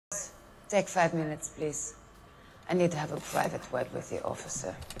Take 5 minutes, please. I need to have a private word with the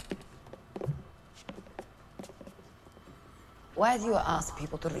officer. Why do you ask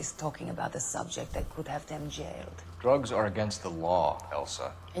people to risk talking about a subject that could have them jailed? Drugs are against the law,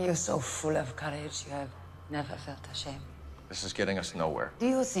 Elsa. And you're so full of courage, you have never felt ashamed. This is getting us nowhere. Do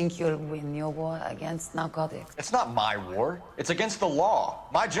you think you'll win your war against narcotics? It's not my war. It's against the law.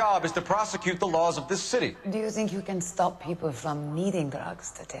 My job is to prosecute the laws of this city. Do you think you can stop people from needing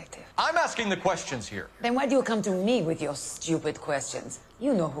drugs, Detective? I'm asking the questions here. Then why do you come to me with your stupid questions?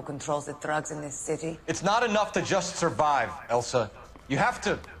 You know who controls the drugs in this city. It's not enough to just survive, Elsa. You have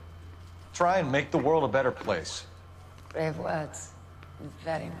to try and make the world a better place. Brave words.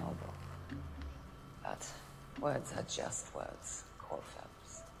 Very noble. But words are just words, Cole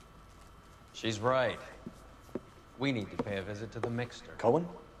Phelps. She's right. We need to pay a visit to the Mixter. Cohen?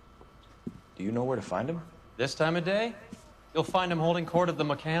 Do you know where to find him? This time of day, you'll find him holding court at the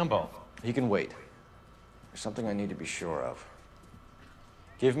Macambo. He can wait. There's something I need to be sure of.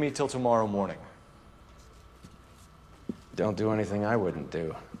 Give me till tomorrow morning. Don't do anything I wouldn't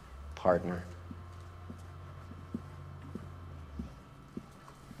do, partner.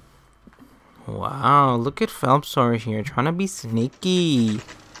 Wow, look at Phelps over here trying to be sneaky. Let's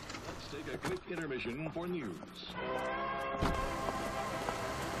take a quick intermission for news.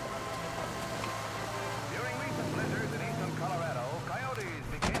 During recent blizzards in eastern Colorado, coyotes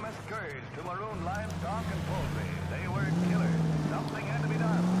became a scourge to maroon livestock and poultry. They were killers. Something had to be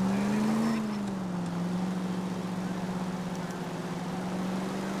done.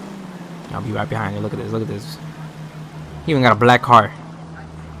 I'll be right behind you. Look at this. Look at this. He even got a black car.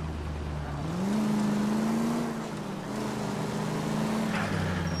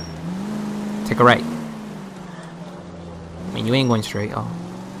 Take a right. I mean, you ain't going straight. Oh.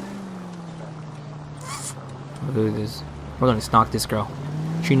 Look at this. We're gonna stalk this girl.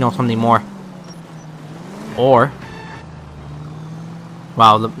 She knows something more. Or.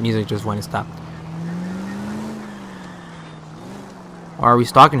 Wow, the music just went and stopped. Or are we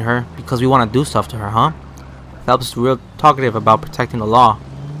stalking her because we want to do stuff to her, huh? Phelps is real talkative about protecting the law.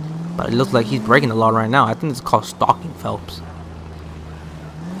 But it looks like he's breaking the law right now. I think it's called stalking Phelps.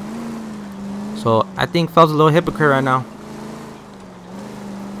 So I think Phelps is a little hypocrite right now.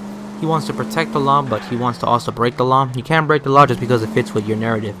 He wants to protect the law, but he wants to also break the law. You can't break the law just because it fits with your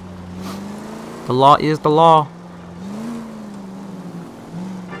narrative. The law is the law.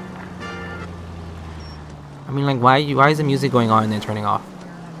 I mean, like, why is the music going on and then turning off?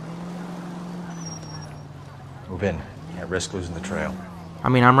 Move in. Can't risk losing the trail. I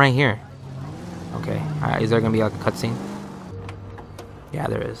mean, I'm right here. Okay. Is there gonna be like a cutscene? Yeah,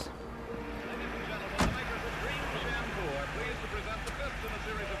 there is.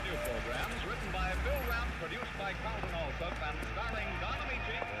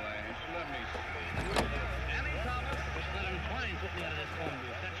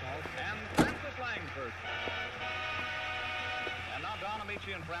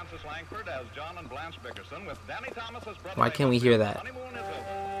 Why can't we hear that?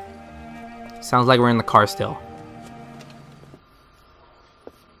 Sounds like we're in the car still.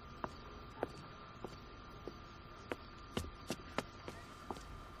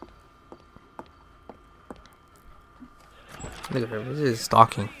 Look at her. This is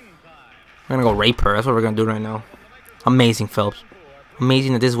stalking. We're gonna go rape her. That's what we're gonna do right now. Amazing, Phelps.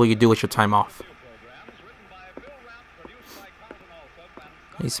 Amazing that this is what you do with your time off.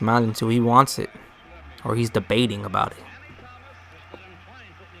 He's smiling too. He wants it. Or he's debating about it.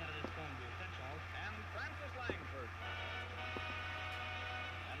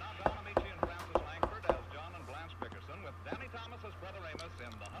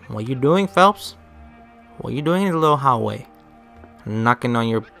 What you doing, Phelps? What you doing in the little hallway? Knocking on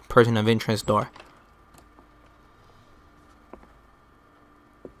your person of interest door.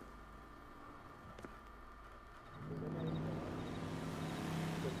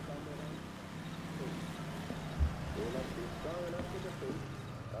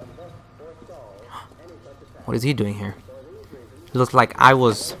 What is he doing here? It looks like I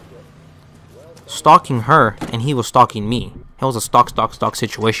was stalking her and he was stalking me. It was a stalk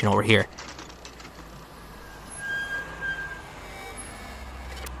situation over here.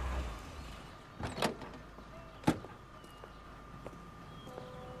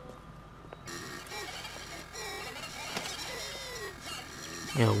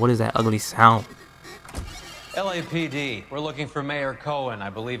 Yo, what is that ugly sound? LAPD, we're looking for Mayor Cohen. I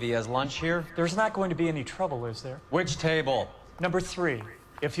believe he has lunch here. There's not going to be any trouble, is there? Which table? Number 3,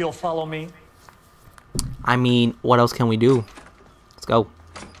 if you'll follow me. I mean, what else can we do? Let's go.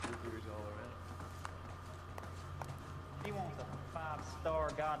 He wants a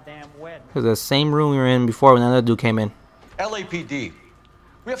 5-star goddamn goddamn wedding. It was the same room we were in before when another dude came in. LAPD.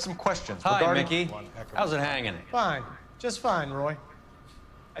 We have some questions Hi, regarding... Mickey. How's it hanging? Fine. Just fine, Roy.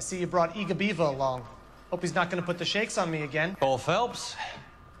 I see you brought Igabiva along. Hope he's not gonna put the shakes on me again. Cole Phelps.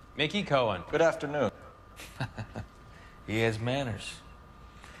 Mickey Cohen. Good afternoon. He has manners.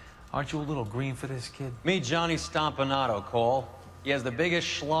 Aren't you a little green for this kid? Meet Johnny Stompanato, Cole. He has the biggest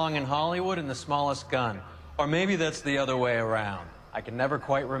schlong in Hollywood and the smallest gun. Or maybe that's the other way around. I can never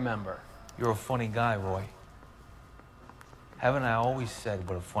quite remember. You're a funny guy, Roy. Haven't I always said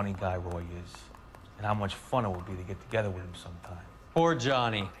what a funny guy Roy is? And how much fun it would be to get together with him sometime. Poor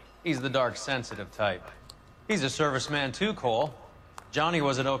Johnny. He's the dark, sensitive type. He's a serviceman too, Cole. Johnny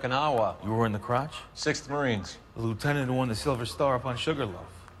was at Okinawa. You were in the crotch? 6th Marines. The lieutenant who won the Silver Star up on Sugarloaf.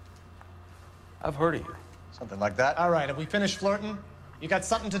 I've heard of you. Something like that. All right, have we finished flirting? You got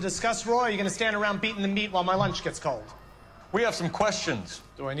something to discuss, Roy? Or are you gonna stand around beating the meat while my lunch gets cold? We have some questions.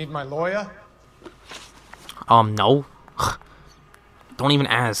 Do I need my lawyer? No. Don't even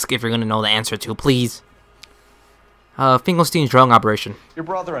ask if you're gonna know the answer to, please. Finkelstein's drug operation. Your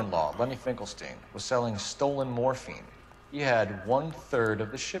brother-in-law, Lenny Finkelstein, was selling stolen morphine. He had 1/3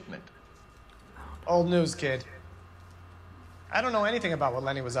 of the shipment. Old news, kid. I don't know anything about what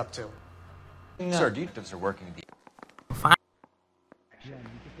Lenny was up to. Sir, detectives are working the... Fine.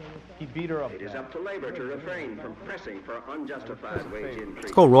 He beat her up. It is up to labor to refrain from pressing for unjustified wage increase.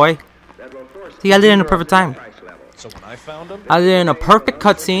 Let's go, Roy. See, I did it in a perfect time. So when I found him... I did it in a perfect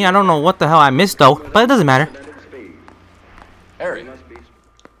cutscene. I don't know what the hell I missed, though. But it doesn't matter. Harry,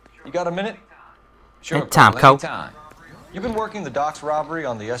 you got a minute? Sure, Time, Cole, Co. anytime. You've been working the docks robbery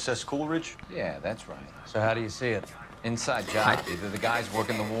on the SS Coolidge? Yeah, that's right. So how do you see it? Inside job. Either the guys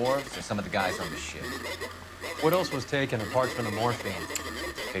working the wharves or some of the guys on the ship. What else was taken apart from the morphine?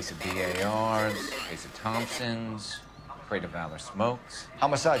 Case of BARs, case of Thompsons, crate of Valor smokes.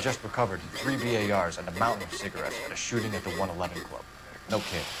 Homicide just recovered 3 BARs and a mountain of cigarettes at a shooting at the 111 Club. No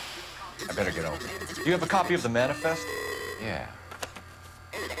kid. I better get over. Do you have a copy of the manifest? Yeah.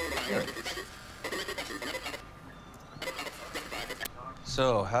 Here it is.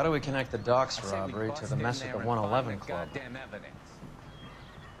 So, how do we connect the docks robbery to the mess at the 111 Club? Goddamn evidence.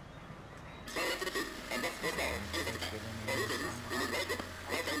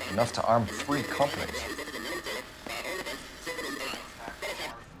 Enough to arm 3 companies.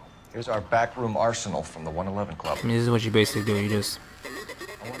 Here's our backroom arsenal from the 111 Club. I mean, this is what you basically do. You just...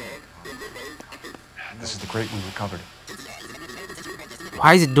 This is the crate we recovered.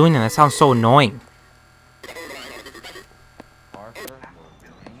 Why is it doing that? That sounds so annoying.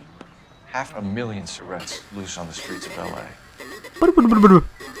 500,000 cigarettes loose on the streets of LA.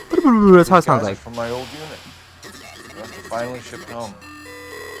 That's how it sounds Guys are like. from my old unit. The rest are finally shipped home.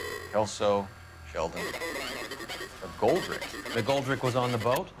 Kelso, Sheldon, or Goldrick. The Goldrick was on the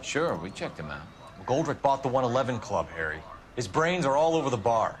boat? Sure, we checked him out. Goldrick bought the 111 Club, Harry. His brains are all over the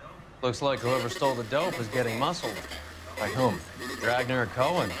bar. Looks like whoever stole the dope is getting muscled. By whom? Dragner or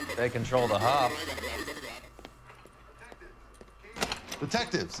Cohen. They control the hop.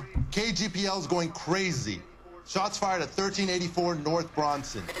 Detectives, KGPL's going crazy. Shots fired at 1384 North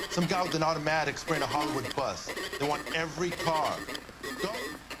Bronson. Some guy with an automatic spraying a Hollywood bus. They want every car. Go.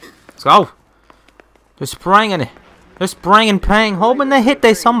 Let's go. They're spraying it. They're spraying and praying, hoping they hit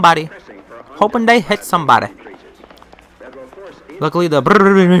somebody. Hoping they hit somebody. Luckily,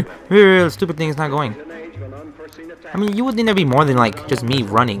 the stupid thing is not going. I mean, you would think there'd be more than like just me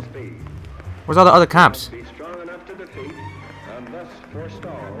running. Where's all the other cops?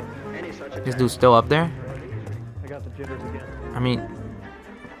 This dude's still up there? I mean,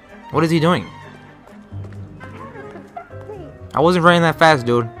 what is he doing? I wasn't running that fast,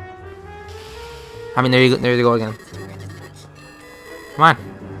 dude. I mean, there you go again. Come on.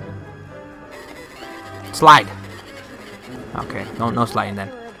 Slide. Okay, no sliding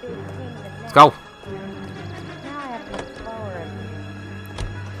then. Let's go.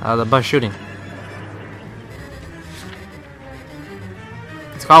 The bus shooting.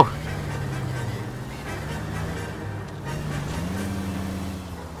 Let's go.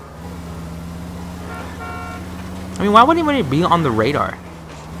 I mean, why wouldn't anybody be on the radar?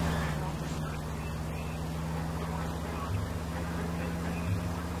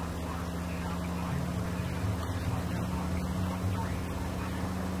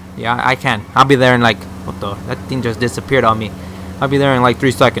 Yeah, I can. I'll be there in like... What the... That thing just disappeared on me. I'll be there in like 3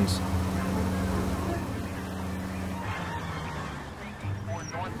 seconds.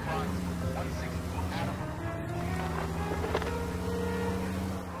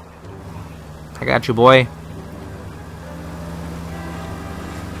 I got you, boy.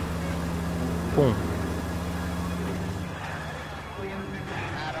 Boom.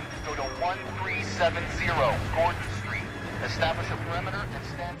 1370 Gordon Street. Establish a perimeter and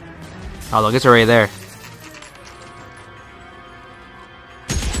stand. Oh, look, it's already there.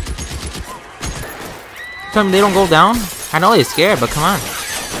 Tell me they don't go down? I know they're scared, but come on.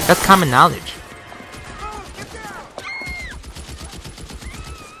 That's common knowledge.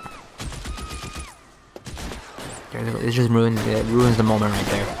 It just ruins the moment right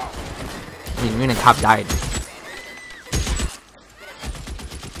there. I mean, even a cop died.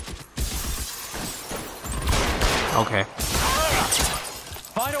 Okay.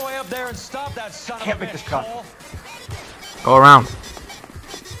 Find a way up there and stop that son Can't of a make this bitch, cut. Cole. Go around.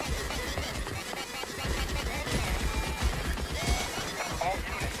 All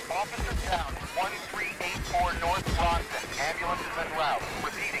units, officer down. 1384 North Bronson. Ambulance is en route.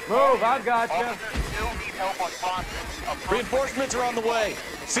 Repeating. Move, I've got you. Officers still need help on Bronson. Reinforcements are on the way.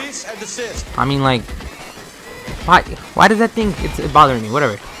 Cease and desist. I mean, like, why does that thing, it's bothering me,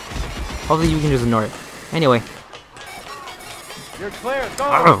 whatever. Hopefully you can just ignore it. Anyway. You're clear, go!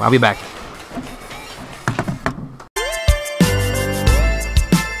 I'll be back.